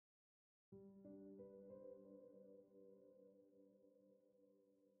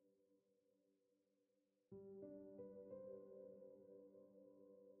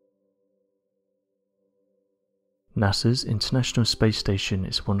NASA's International Space Station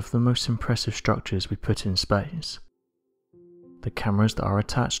is one of the most impressive structures we put in space. The cameras that are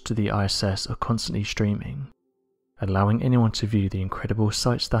attached to the ISS are constantly streaming, allowing anyone to view the incredible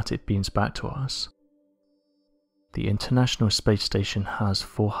sights that it beams back to us. The International Space Station has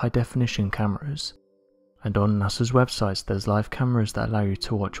 4 high-definition cameras, and on NASA's websites there's live cameras that allow you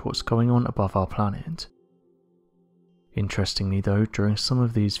to watch what's going on above our planet. Interestingly though, during some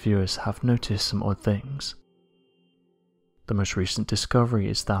of these viewers have noticed some odd things. The most recent discovery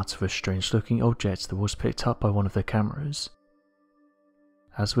is that of a strange-looking object that was picked up by one of the cameras.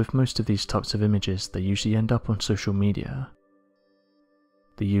 As with most of these types of images, they usually end up on social media.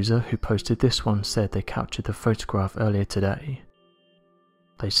 The user who posted this one said they captured the photograph earlier today.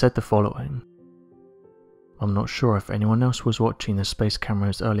 They said the following: "I'm not sure if anyone else was watching the space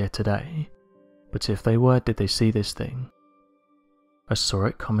cameras earlier today, but if they were, did they see this thing? I saw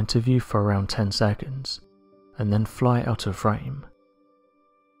it come into view for around 10 seconds, and then fly out of frame.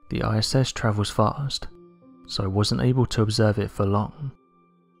 The ISS travels fast, so I wasn't able to observe it for long.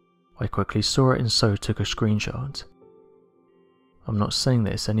 I quickly saw it and so took a screenshot. I'm not saying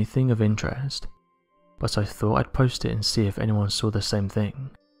that it's anything of interest, but I thought I'd post it and see if anyone saw the same thing."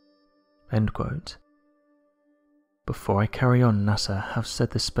 End quote. Before I carry on, NASA have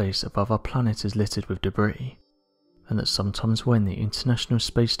said the space above our planet is littered with debris, and that sometimes when the International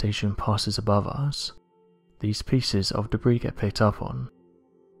Space Station passes above us, these pieces of debris get picked up on.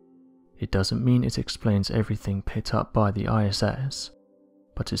 It doesn't mean it explains everything picked up by the ISS,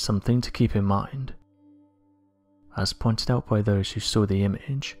 but it's something to keep in mind. As pointed out by those who saw the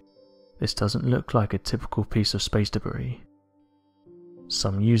image, this doesn't look like a typical piece of space debris.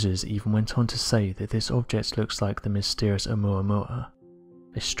 Some users even went on to say that this object looks like the mysterious Oumuamua,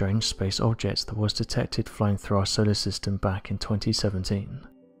 a strange space object that was detected flying through our solar system back in 2017.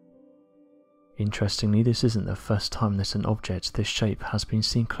 Interestingly, this isn't the first time that an object this shape has been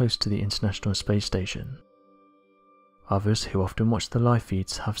seen close to the International Space Station. Others who often watch the live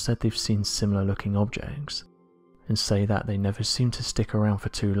feeds have said they've seen similar looking objects, and say that they never seem to stick around for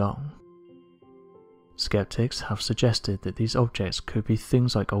too long. Skeptics have suggested that these objects could be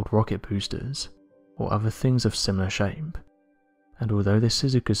things like old rocket boosters, or other things of similar shape, and although this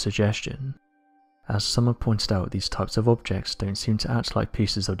is a good suggestion, as some have pointed out, these types of objects don't seem to act like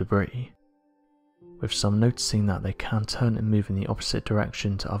pieces of debris, with some noticing that they can turn and move in the opposite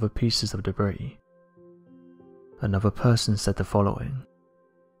direction to other pieces of debris. Another person said the following: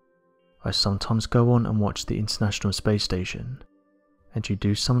 "I sometimes go on and watch the International Space Station, and you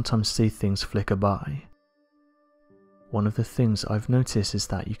do sometimes see things flicker by. One of the things I've noticed is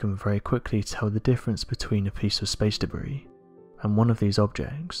that you can very quickly tell the difference between a piece of space debris and one of these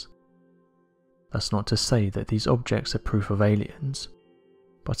objects. That's not to say that these objects are proof of aliens,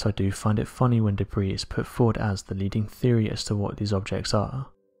 but I do find it funny when debris is put forward as the leading theory as to what these objects are.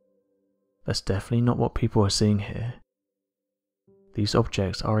 That's definitely not what people are seeing here. These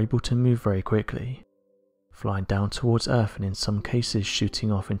objects are able to move very quickly, flying down towards Earth and in some cases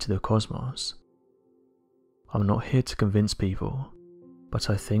shooting off into the cosmos. I'm not here to convince people, but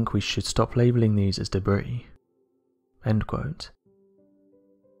I think we should stop labeling these as debris." End quote.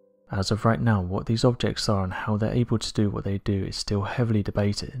 As of right now, what these objects are and how they're able to do what they do is still heavily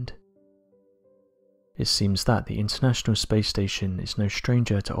debated. It seems that the International Space Station is no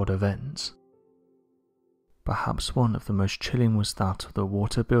stranger to odd events. Perhaps one of the most chilling was that of the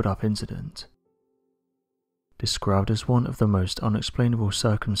water buildup incident. Described as one of the most unexplainable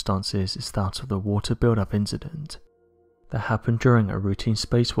circumstances is that of the water buildup incident that happened during a routine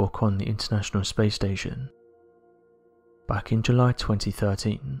spacewalk on the International Space Station. Back in July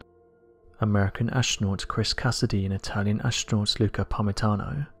 2013, American astronaut Chris Cassidy and Italian astronaut Luca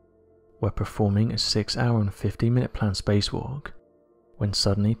Parmitano were performing a 6-hour and 50-minute planned spacewalk, when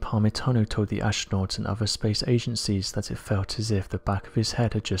suddenly Parmitano told the astronauts and other space agencies that it felt as if the back of his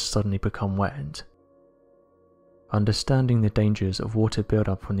head had just suddenly become wet. Understanding the dangers of water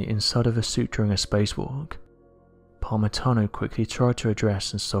buildup on the inside of a suit during a spacewalk, Parmitano quickly tried to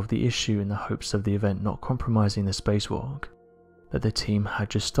address and solve the issue in the hopes of the event not compromising the spacewalk that the team had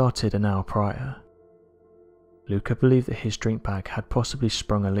just started an hour prior. Luca believed that his drink bag had possibly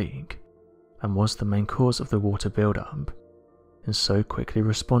sprung a leak and was the main cause of the water buildup, and so quickly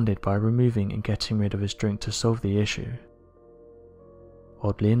responded by removing and getting rid of his drink to solve the issue.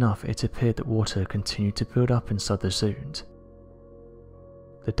 Oddly enough, it appeared that water continued to build up inside the suit.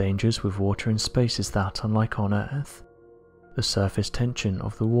 The dangers with water in space is that, unlike on Earth, the surface tension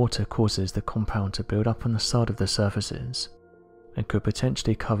of the water causes the compound to build up on the side of the surfaces, and could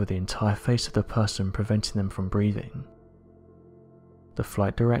potentially cover the entire face of the person, preventing them from breathing. The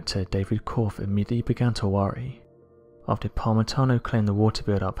flight director, David Korff, immediately began to worry, after Parmitano claimed the water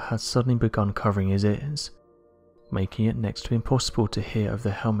buildup had suddenly begun covering his ears, making it next to impossible to hear over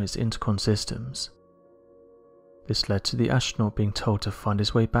the helmet's intercom systems. This led to the astronaut being told to find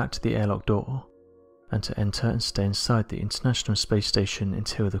his way back to the airlock door, and to enter and stay inside the International Space Station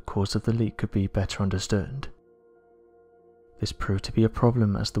until the cause of the leak could be better understood. This proved to be a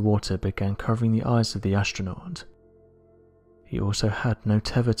problem as the water began covering the eyes of the astronaut. He also had no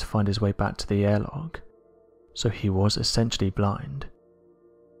tether to find his way back to the airlock, so he was essentially blind.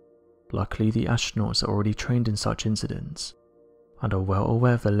 Luckily, the astronauts are already trained in such incidents, and are well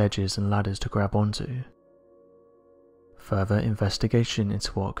aware of the ledges and ladders to grab onto. Further investigation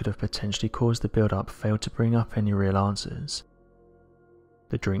into what could have potentially caused the build-up failed to bring up any real answers.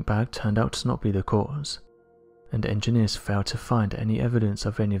 The drink bag turned out to not be the cause, and engineers failed to find any evidence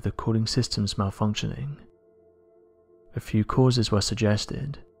of any of the cooling systems malfunctioning. A few causes were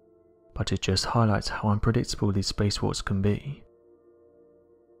suggested, but it just highlights how unpredictable these spacewalks can be.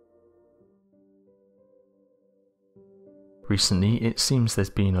 Recently, it seems there's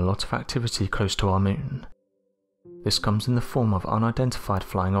been a lot of activity close to our moon. This comes in the form of unidentified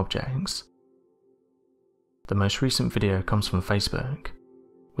flying objects. The most recent video comes from Facebook,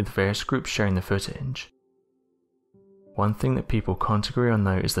 with various groups sharing the footage. One thing that people can't agree on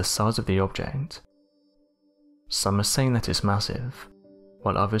though is the size of the object. Some are saying that it's massive,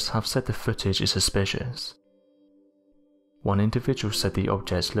 while others have said the footage is suspicious. One individual said the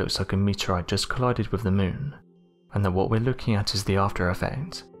object looks like a meteorite just collided with the moon, and that what we're looking at is the after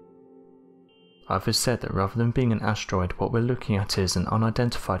effect. Others said that rather than being an asteroid, what we're looking at is an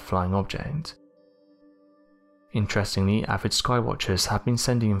unidentified flying object. Interestingly, avid skywatchers have been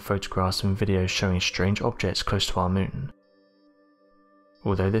sending in photographs and videos showing strange objects close to our moon.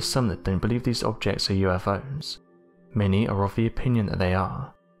 Although there's some that don't believe these objects are UFOs, many are of the opinion that they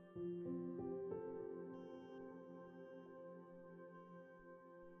are.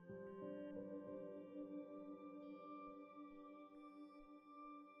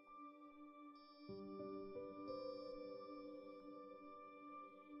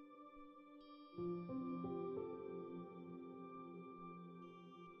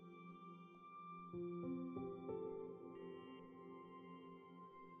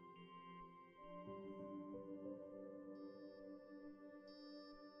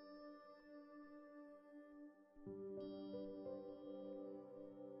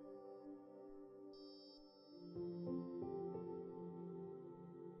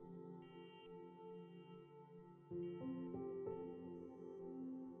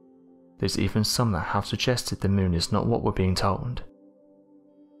 There's even some that have suggested the moon is not what we're being told.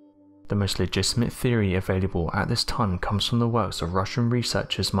 The most legitimate theory available at this time comes from the works of Russian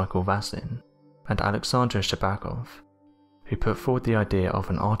researchers Michael Vaslin and Alexander Shabakov, who put forward the idea of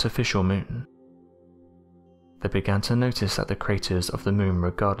an artificial moon. They began to notice that the craters of the moon,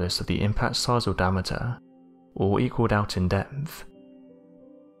 regardless of the impact size or diameter, all equaled out in depth.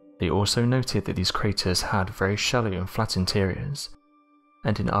 They also noted that these craters had very shallow and flat interiors,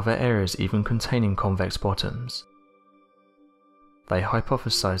 and in other areas even containing convex bottoms. They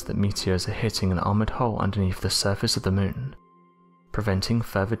hypothesized that meteors are hitting an armored hole underneath the surface of the moon, preventing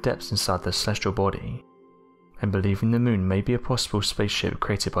further depths inside the celestial body, and believing the moon may be a possible spaceship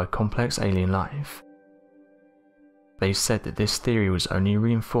created by complex alien life. They said that this theory was only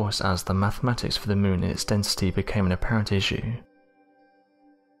reinforced as the mathematics for the moon and its density became an apparent issue.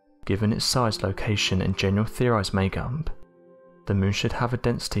 Given its size, location, and general theorized makeup, the moon should have a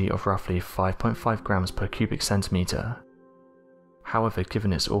density of roughly 5.5 grams per cubic centimeter. However,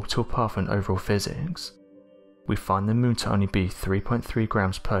 given its orbital path and overall physics, we find the moon to only be 3.3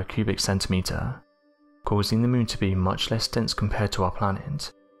 grams per cubic centimeter, causing the moon to be much less dense compared to our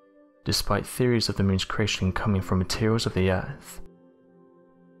planet, despite theories of the moon's creation coming from materials of the Earth.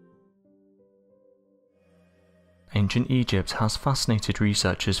 Ancient Egypt has fascinated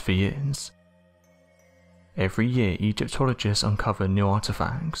researchers for years. Every year, Egyptologists uncover new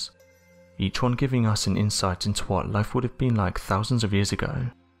artifacts, each one giving us an insight into what life would have been like thousands of years ago.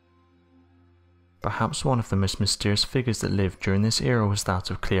 Perhaps one of the most mysterious figures that lived during this era was that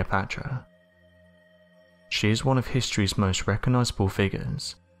of Cleopatra. She is one of history's most recognizable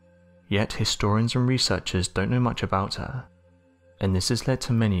figures, yet historians and researchers don't know much about her, and this has led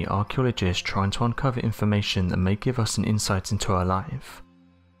to many archaeologists trying to uncover information that may give us an insight into her life.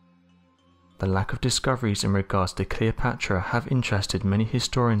 The lack of discoveries in regards to Cleopatra have interested many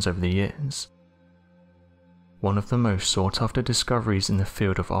historians over the years. One of the most sought after discoveries in the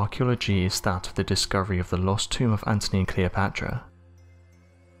field of archaeology is that of the discovery of the lost tomb of Antony and Cleopatra.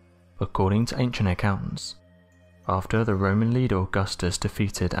 According to ancient accounts, after the Roman leader Augustus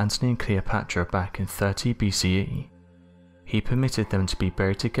defeated Antony and Cleopatra back in 30 BCE, he permitted them to be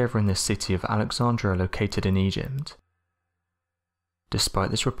buried together in the city of Alexandria located in Egypt.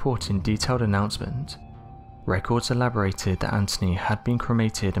 Despite this report in detailed announcement, records elaborated that Antony had been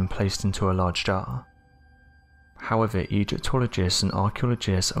cremated and placed into a large jar. However, Egyptologists and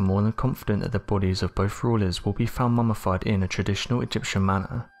archaeologists are more than confident that the bodies of both rulers will be found mummified in a traditional Egyptian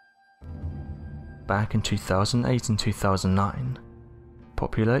manner. Back in 2008 and 2009,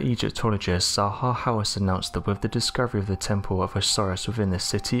 popular Egyptologist Zaha Hawass announced that with the discovery of the Temple of Osiris within the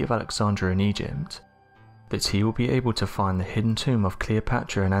city of Alexandria in Egypt, that he will be able to find the hidden tomb of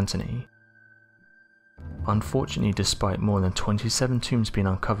Cleopatra and Antony. Unfortunately, despite more than 27 tombs being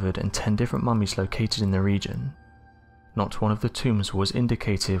uncovered and 10 different mummies located in the region, not one of the tombs was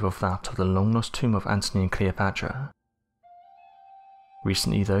indicative of that of the long-lost tomb of Antony and Cleopatra.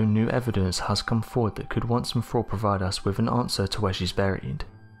 Recently though, new evidence has come forward that could once and for all provide us with an answer to where she's buried.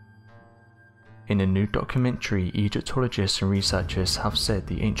 In a new documentary, Egyptologists and researchers have said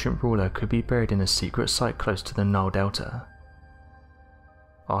the ancient ruler could be buried in a secret site close to the Nile Delta.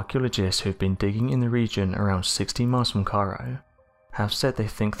 Archaeologists who have been digging in the region around 60 miles from Cairo have said they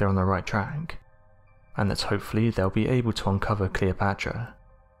think they're on the right track, and that hopefully they'll be able to uncover Cleopatra.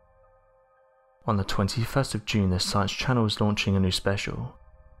 On the 21st of June, the Science Channel is launching a new special,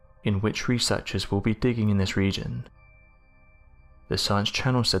 in which researchers will be digging in this region. The Science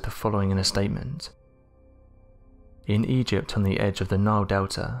Channel said the following in a statement. In Egypt on the edge of the Nile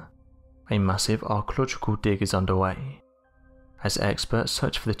Delta, a massive archaeological dig is underway, as experts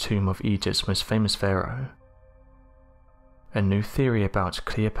search for the tomb of Egypt's most famous pharaoh. A new theory about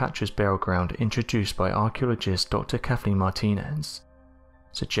Cleopatra's burial ground introduced by archaeologist Dr. Kathleen Martinez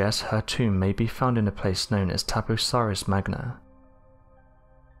suggests her tomb may be found in a place known as Taposiris Magna.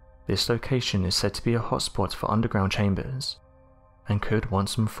 This location is said to be a hotspot for underground chambers, and could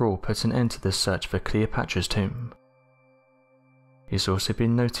once and for all put an end to the search for Cleopatra's tomb. It's also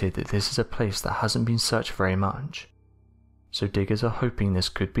been noted that this is a place that hasn't been searched very much, so diggers are hoping this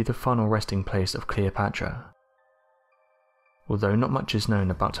could be the final resting place of Cleopatra. Although not much is known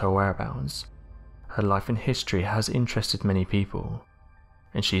about her whereabouts, her life and history has interested many people,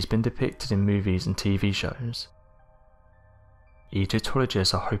 and she's been depicted in movies and TV shows.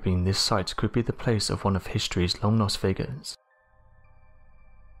 Egyptologists are hoping this site could be the place of one of history's long-lost figures.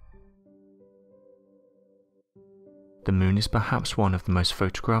 The moon is perhaps one of the most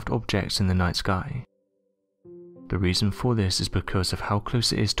photographed objects in the night sky. The reason for this is because of how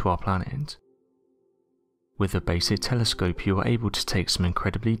close it is to our planet. With a basic telescope, you are able to take some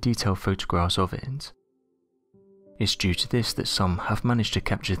incredibly detailed photographs of it. It's due to this that some have managed to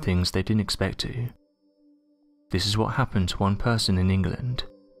capture things they didn't expect to. This is what happened to one person in England.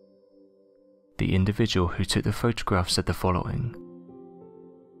 The individual who took the photograph said the following.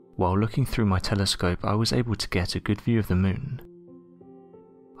 While looking through my telescope, I was able to get a good view of the moon.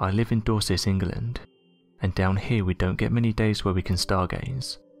 I live in Dorset, England, and down here we don't get many days where we can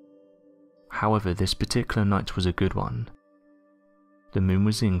stargaze. However, this particular night was a good one. The moon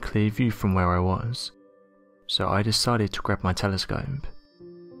was in clear view from where I was, so I decided to grab my telescope.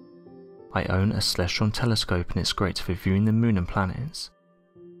 I own a Celestron telescope and it's great for viewing the moon and planets.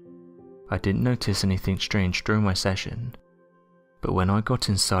 I didn't notice anything strange during my session, but when I got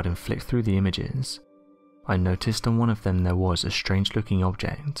inside and flicked through the images, I noticed on one of them there was a strange looking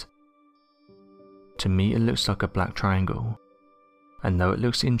object. To me it looks like a black triangle, and though it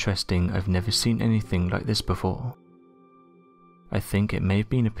looks interesting, I've never seen anything like this before. I think it may have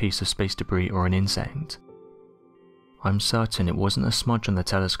been a piece of space debris or an insect. I'm certain it wasn't a smudge on the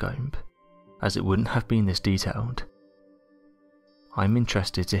telescope, as it wouldn't have been this detailed. I'm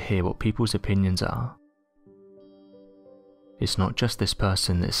interested to hear what people's opinions are. It's not just this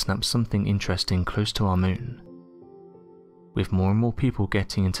person that snapped something interesting close to our moon. With more and more people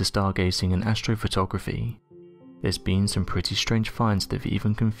getting into stargazing and astrophotography, there's been some pretty strange finds that have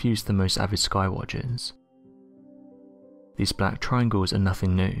even confused the most avid skywatchers. These black triangles are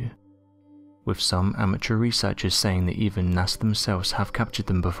nothing new, with some amateur researchers saying that even NASA themselves have captured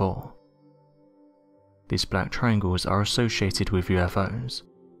them before. These black triangles are associated with UFOs,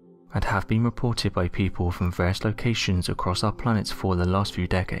 and have been reported by people from various locations across our planet for the last few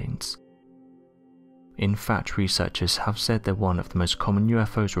decades. In fact, researchers have said they're one of the most common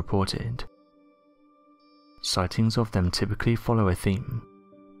UFOs reported. Sightings of them typically follow a theme.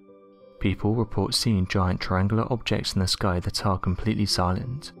 People report seeing giant triangular objects in the sky that are completely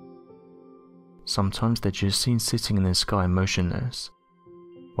silent. Sometimes they're just seen sitting in the sky motionless,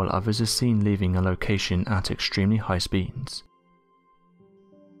 while others are seen leaving a location at extremely high speeds.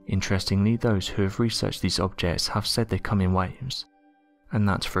 Interestingly, those who have researched these objects have said they come in waves, and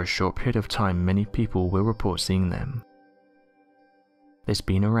that for a short period of time many people will report seeing them. There's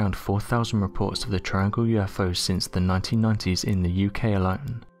been around 4,000 reports of the Triangle Ufo since the 1990s in the UK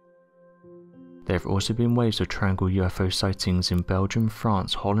alone. There have also been waves of Triangle Ufo sightings in Belgium,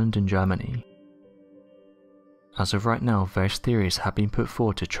 France, Holland and Germany. As of right now, various theories have been put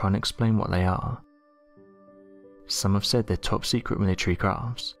forward to try and explain what they are. Some have said they're top secret military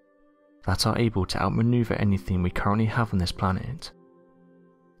crafts that are able to outmaneuver anything we currently have on this planet,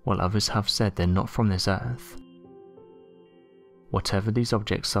 while others have said they're not from this Earth. Whatever these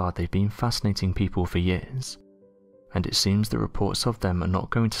objects are, they've been fascinating people for years, and it seems the reports of them are not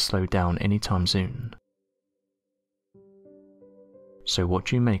going to slow down anytime soon. So what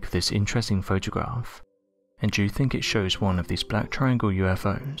do you make of this interesting photograph, and do you think it shows one of these black triangle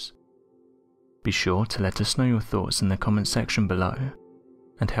UFOs? Be sure to let us know your thoughts in the comment section below,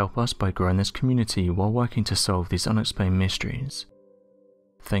 and help us by growing this community while working to solve these unexplained mysteries.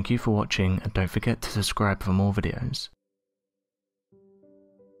 Thank you for watching, and don't forget to subscribe for more videos.